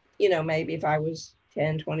maybe if I was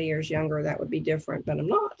 10, 20 years younger, that would be different, but I'm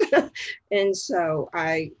not. And so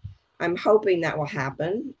I'm hoping that will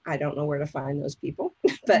happen. I don't know where to find those people,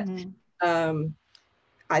 but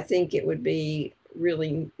I think it would be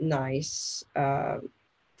really nice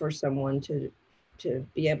for someone to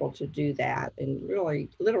be able to do that and really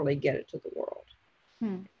literally get it to the world.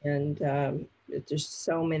 And there's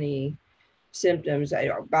so many symptoms.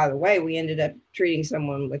 By the way, we ended up treating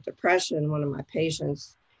someone with depression. One of my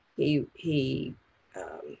patients, he'd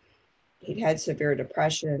had severe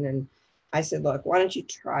depression, and I said, look, why don't you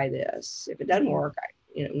try this? If it doesn't work,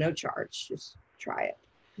 no charge, just try it.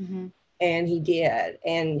 And he did.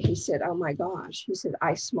 And he said, oh my gosh, he said,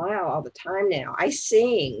 I smile all the time now. I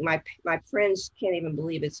sing. My friends can't even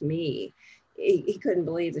believe it's me. He couldn't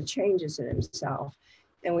believe the changes in himself.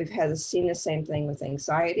 And we've seen the same thing with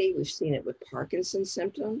anxiety. We've seen it with Parkinson's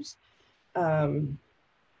symptoms. I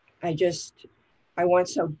want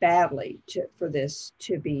so badly for this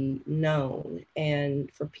to be known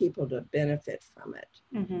and for people to benefit from it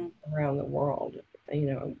around the world. I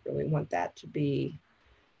really want that to be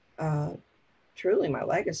truly my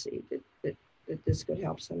legacy, that this could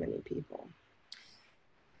help so many people.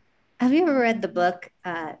 Have you ever read the book,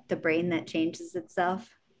 The Brain That Changes Itself?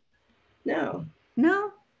 No,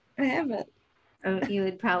 I haven't. Oh, you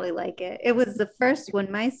would probably like it. It was the first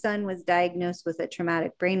when my son was diagnosed with a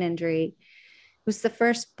traumatic brain injury. It was the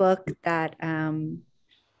first book that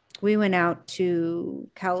we went out to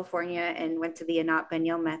California and went to the Anat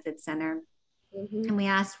Ben-Yael Method Center. And we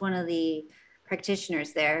asked one of the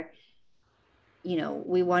practitioners there,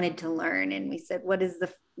 we wanted to learn, and we said,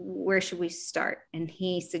 where should we start? And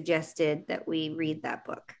he suggested that we read that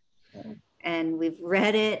book. And we've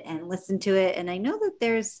read it and listened to it. And I know that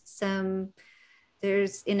there's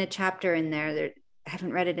in a chapter in there, I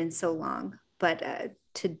haven't read it in so long, but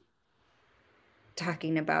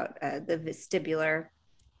talking about the vestibular.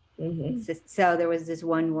 So there was this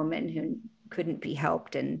one woman who couldn't be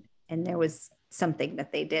helped, and there was something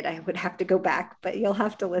that they did. I would have to go back, but you'll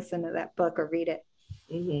have to listen to that book or read it.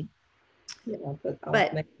 Yeah, I'll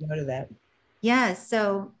make a note of that. Yeah,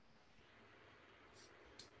 so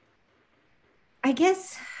I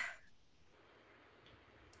guess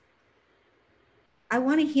I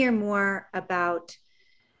want to hear more about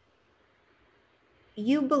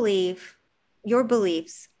your beliefs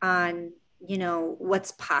on,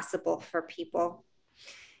 what's possible for people.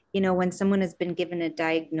 When someone has been given a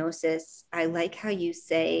diagnosis, I like how you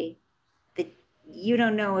say that you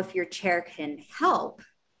don't know if your chair can help,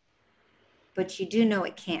 but you do know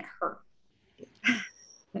it can't hurt.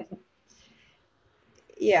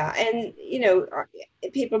 Yeah. And,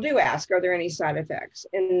 people do ask, are there any side effects?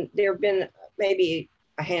 And there have been maybe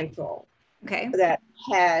a handful that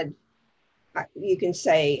had, you can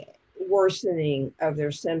say, worsening of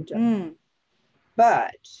their symptoms.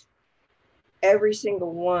 But every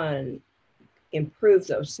single one improved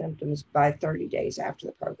those symptoms by 30 days after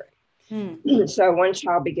the program. So one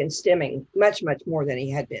child began stimming much, much more than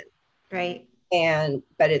he had been. Right.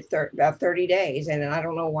 But it's about 30 days. And I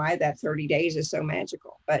don't know why that 30 days is so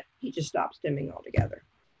magical, but he just stopped stimming altogether.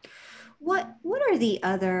 What are the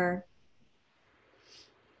other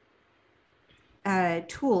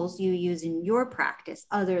tools you use in your practice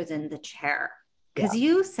other than the chair? Because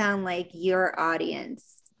you sound like your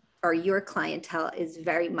audience or your clientele is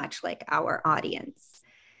very much like our audience.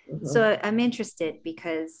 Mm-hmm. So I'm interested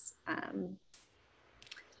because it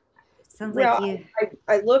sounds like you.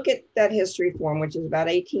 I look at that history form, which is about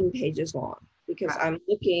 18 pages long, because I'm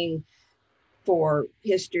looking for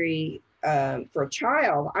history for a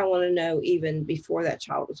child. I want to know even before that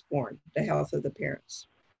child was born, the health of the parents.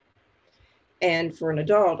 And for an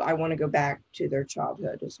adult, I want to go back to their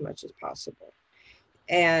childhood as much as possible.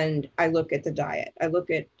 And I look at the diet. I look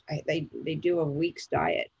at, they do a week's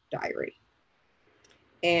diet diary.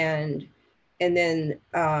 And then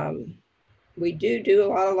we do a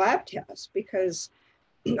lot of lab tests because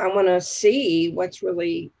I want to see what's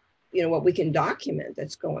really, what we can document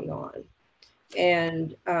that's going on.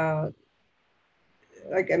 And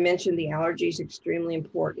like I mentioned, the allergy is extremely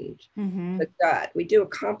important. Mm-hmm. The gut, we do a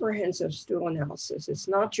comprehensive stool analysis. It's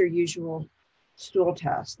not your usual stool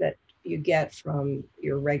test that you get from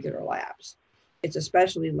your regular labs. It's a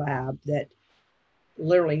specialty lab that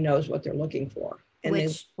literally knows what they're looking for. And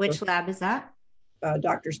which lab is that?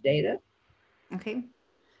 Doctor's data. Okay.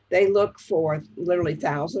 They look for literally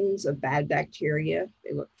thousands of bad bacteria.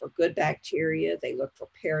 They look for good bacteria. They look for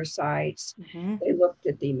parasites. Mm-hmm. They looked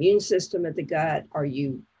at the immune system of the gut. Are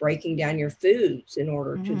you breaking down your foods in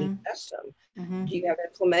order to digest them? Mm-hmm. Do you have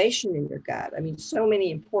inflammation in your gut? I mean, so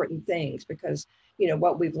many important things because,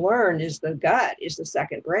 what we've learned is the gut is the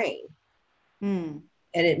second brain. Mm.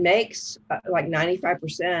 And it makes like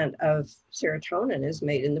 95% of serotonin is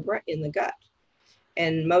made in the gut.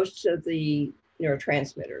 And most of the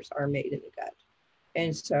neurotransmitters are made in the gut.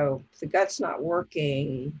 And so if the gut's not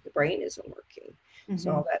working, the brain isn't working. Mm-hmm.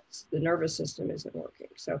 So the nervous system isn't working.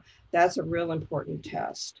 So that's a real important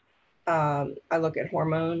test. I look at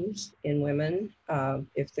hormones in women,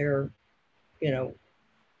 if they're,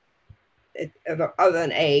 other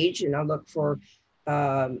than age, and I look for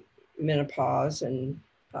menopause and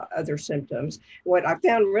other symptoms. What I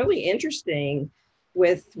found really interesting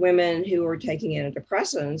with women who are taking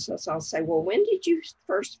antidepressants, so I'll say, well, when did you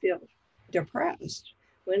first feel depressed?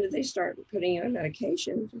 When did they start putting you on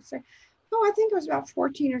medications? And say, oh, I think it was about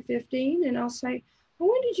 14 or 15. And I'll say, well,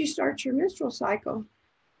 when did you start your menstrual cycle?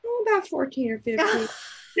 Oh, about 14 or 15.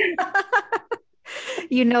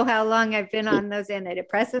 You know how long I've been on those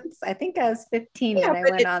antidepressants? I think I was 15 when I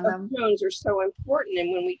went on them. Hormones are so important.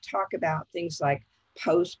 And when we talk about things like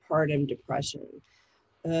postpartum depression,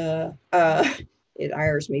 it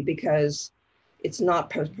ires me because it's not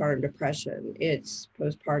postpartum depression. It's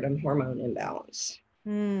postpartum hormone imbalance.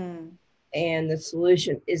 Mm. And the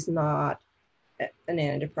solution is not an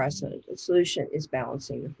antidepressant. The solution is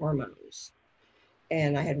balancing the hormones.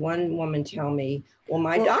 And I had one woman tell me, well,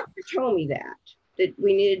 my doctor told me that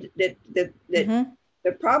we needed, that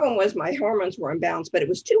the problem was my hormones were imbalanced, but it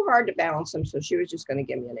was too hard to balance them. So she was just going to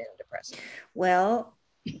give me an antidepressant. Well,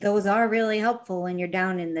 those are really helpful when you're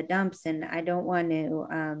down in the dumps. And I don't want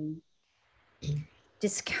to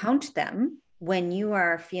discount them when you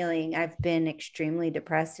are feeling, I've been extremely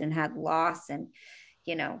depressed and had loss and,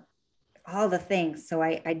 all the things. So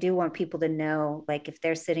I do want people to know, like, if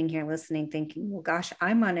they're sitting here listening, thinking, well, gosh,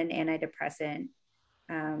 I'm on an antidepressant.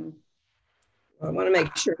 I want to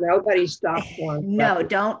make sure nobody stops one. No,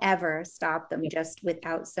 don't ever stop them just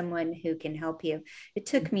without someone who can help you. It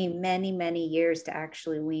took me many, many years to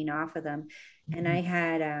actually wean off of them. And I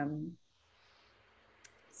had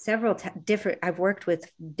several I've worked with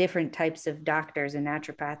different types of doctors, a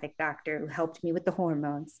naturopathic doctor who helped me with the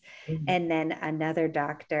hormones. Mm-hmm. And then another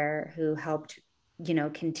doctor who helped,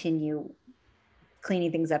 continue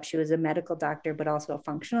cleaning things up. She was a medical doctor, but also a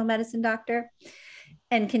functional medicine doctor.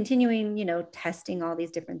 And continuing, testing all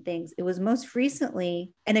these different things. It was most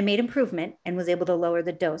recently, and I made improvement and was able to lower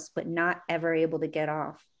the dose, but not ever able to get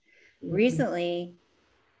off. Mm-hmm. Recently,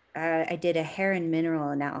 I did a hair and mineral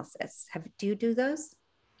analysis. Do you do those?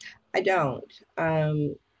 I don't.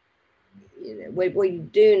 We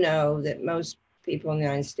do know that most people in the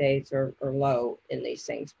United States are low in these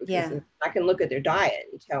things because I can look at their diet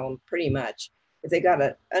and tell them pretty much if they got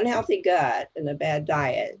an unhealthy gut and a bad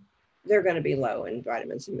diet, they're going to be low in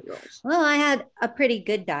vitamins and minerals. Well, I had a pretty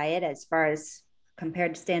good diet as far as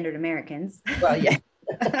compared to standard Americans. Well, yeah.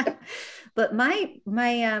 But my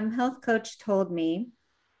health coach told me,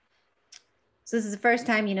 so this is the first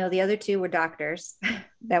time, the other two were doctors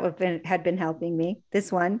that had been helping me.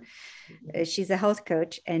 This one, she's a health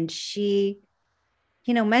coach, and she,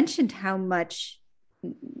 mentioned how much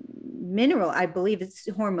mineral, I believe it's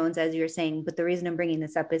hormones, as you're saying, but the reason I'm bringing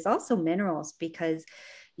this up is also minerals, because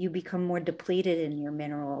you become more depleted in your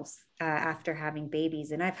minerals after having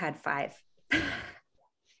babies. And I've had 5.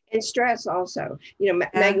 And stress also,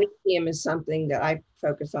 magnesium is something that I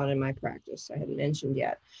focus on in my practice. I hadn't mentioned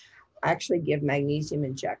yet. I actually give magnesium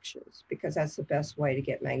injections because that's the best way to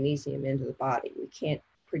get magnesium into the body. We can't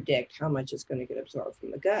predict how much is going to get absorbed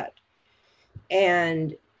from the gut.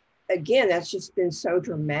 And again, that's just been so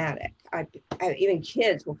dramatic. Even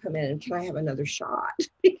kids will come in and, can I have another shot?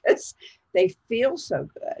 Because they feel so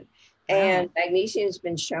good. Wow. And magnesium has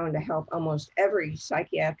been shown to help almost every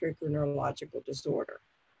psychiatric or neurological disorder.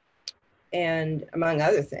 And among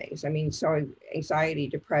other things, so anxiety,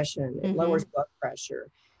 depression, it lowers blood pressure,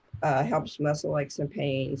 helps muscle aches and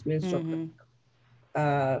pains, menstrual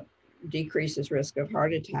decreases risk of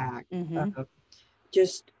heart attack,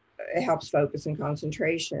 just it helps focus and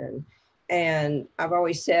concentration. And I've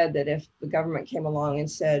always said that if the government came along and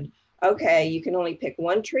said, okay, you can only pick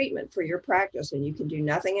one treatment for your practice and you can do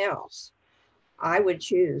nothing else, I would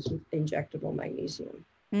choose injectable magnesium.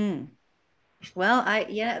 Well,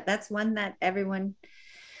 that's one that everyone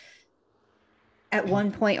at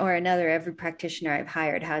one point or another, every practitioner I've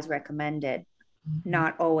hired has recommended,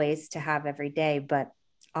 not always to have every day, but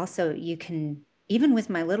also you can, even with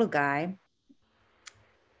my little guy,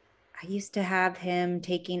 I used to have him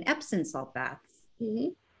taking Epsom salt baths.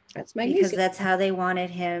 That's magnesium. Because that's how they wanted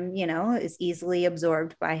him, is easily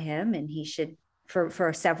absorbed by him. And he should,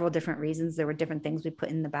 for several different reasons, there were different things we put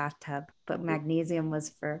in the bathtub, but magnesium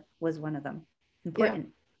was one of them. Important.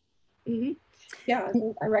 Yeah,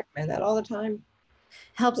 I recommend that all the time.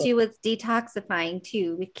 Helps you with detoxifying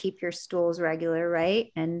too. We keep your stools regular,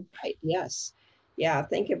 right? And right, yes. Yeah,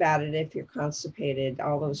 think about it. If you're constipated,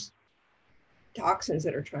 all those toxins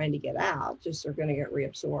that are trying to get out just are going to get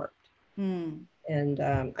reabsorbed. And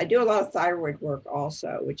I do a lot of thyroid work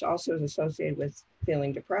also, which also is associated with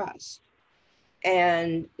feeling depressed.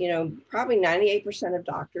 And, probably 98% of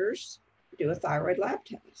doctors do a thyroid lab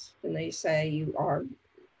test and they say you are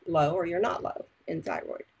low or you're not low in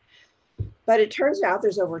thyroid. But it turns out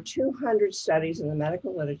there's over 200 studies in the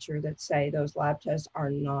medical literature that say those lab tests are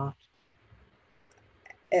not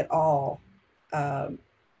at all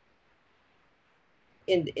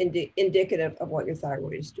indicative of what your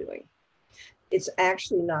thyroid is doing. It's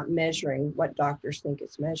actually not measuring what doctors think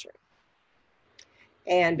it's measuring.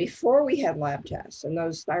 And before we had lab tests, and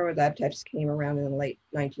those thyroid lab tests came around in the late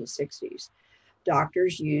 1960s,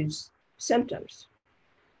 doctors used symptoms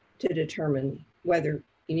to determine whether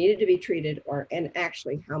you needed to be treated and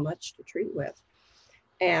actually how much to treat with.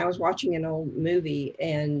 And I was watching an old movie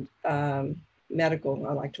and medical,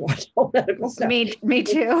 I like to watch old medical stuff. Me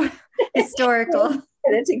too. Historical.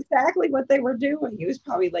 And it's exactly what they were doing. It was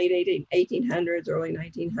probably late 1800s, early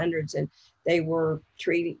 1900s. And they were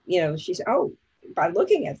treating, she said, oh, by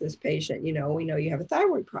looking at this patient, we know you have a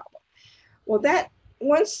thyroid problem. Well, that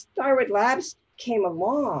once thyroid labs came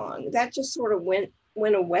along, that just sort of went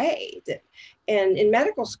away. And in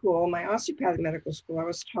medical school, my osteopathic medical school, I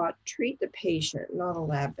was taught treat the patient, not a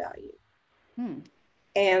lab value.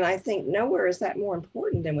 And I think nowhere is that more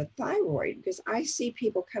important than with thyroid, because I see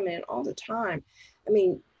people come in all the time.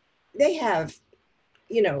 They have,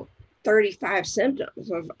 35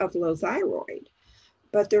 symptoms of low thyroid,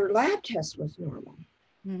 but their lab test was normal.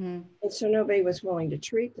 And so nobody was willing to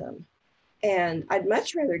treat them. And I'd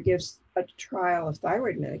much rather give a trial of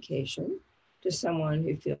thyroid medication to someone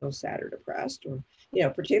who feels sad or depressed, or,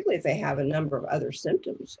 particularly if they have a number of other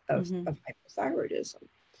symptoms of hypothyroidism.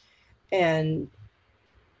 And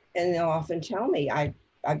they'll often tell me, I've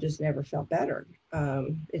just never felt better.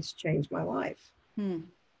 It's changed my life.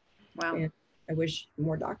 Wow. And I wish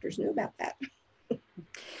more doctors knew about that.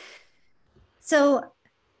 So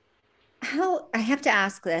I have to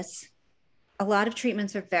ask this. A lot of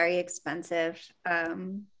treatments are very expensive.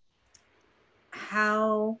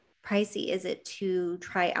 How pricey is it to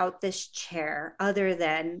try out this chair, other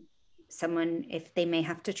than someone, if they may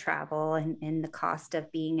have to travel and the cost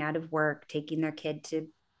of being out of work, taking their kid to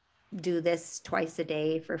do this twice a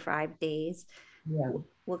day for 5 days? Yeah.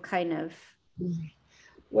 What kind of?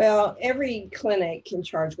 Well, every clinic can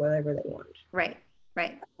charge whatever they want. Right.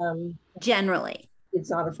 Generally. It's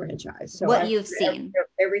not a franchise. So what you've seen?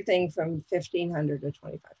 Everything from $1,500 to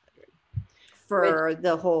 $2,500. For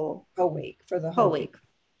the whole week. For the whole week.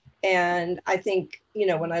 And I think,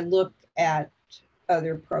 when I look at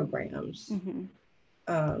other programs,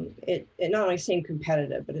 it not only seemed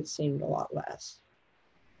competitive, but it seemed a lot less.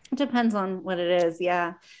 It depends on what it is.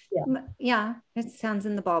 Yeah. It sounds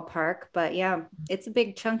in the ballpark, but yeah, it's a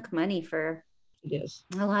big chunk of money for It is.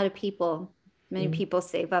 A lot of people, many Mhm. people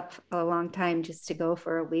save up a long time just to go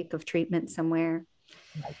for a week of treatment somewhere.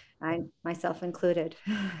 Right. I myself included.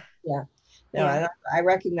 Yeah. No, Yeah. and I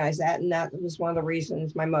recognize that. And that was one of the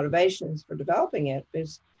reasons, my motivations for developing it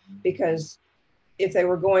is because if they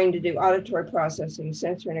were going to do auditory processing,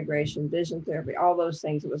 sensor integration, vision therapy, all those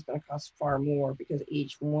things, it was going to cost far more because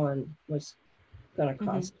each one was going to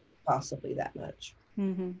cost possibly that much.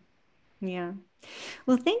 Mm-hmm. Yeah.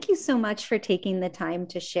 Well, thank you so much for taking the time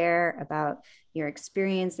to share about your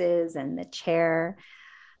experiences and the chair.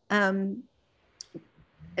 Um,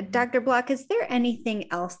 Dr. Block, is there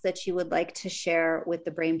anything else that you would like to share with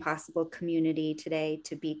the Brain Possible community today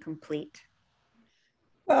to be complete?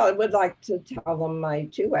 Well, I would like to tell them my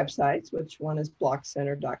two websites, which one is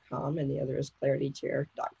blockcenter.com and the other is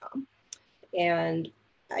claritychair.com. And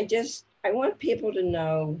I want people to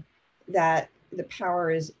know that the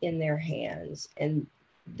power is in their hands, and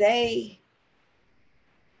the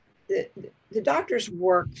doctors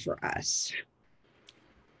work for us.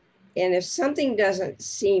 And if something doesn't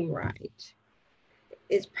seem right,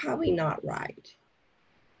 it's probably not right.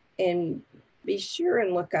 And be sure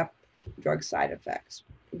and look up drug side effects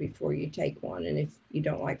before you take one. And if you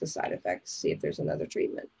don't like the side effects, see if there's another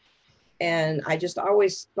treatment. And I just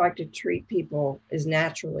always like to treat people as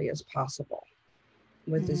naturally as possible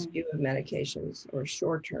with as few of medications or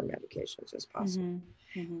short-term medications as possible.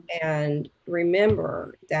 And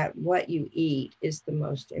remember that what you eat is the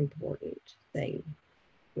most important thing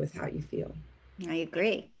with how you feel. I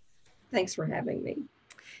agree. Thanks for having me.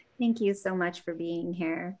 Thank you so much for being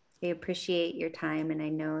here. I appreciate your time, and I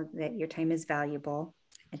know that your time is valuable.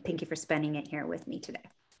 And thank you for spending it here with me today.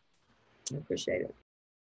 I appreciate it.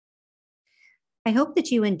 I hope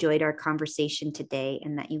that you enjoyed our conversation today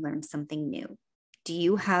and that you learned something new. Do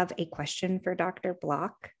you have a question for Dr.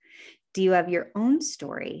 Block? Do you have your own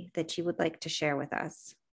story that you would like to share with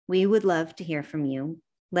us? We would love to hear from you.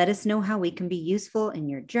 Let us know how we can be useful in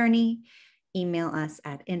your journey. Email us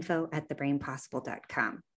at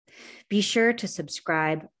info@thebrainpossible.com. Be sure to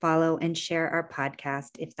subscribe, follow, and share our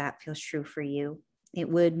podcast if that feels true for you. It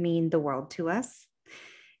would mean the world to us.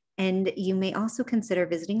 And you may also consider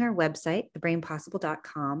visiting our website,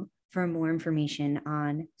 thebrainpossible.com, for more information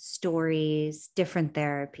on stories, different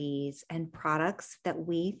therapies, and products that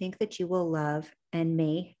we think that you will love and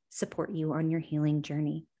may support you on your healing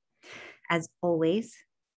journey. As always,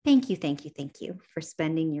 thank you for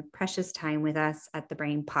spending your precious time with us at The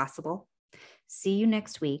Brain Possible. See you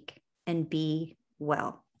next week, and be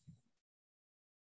well.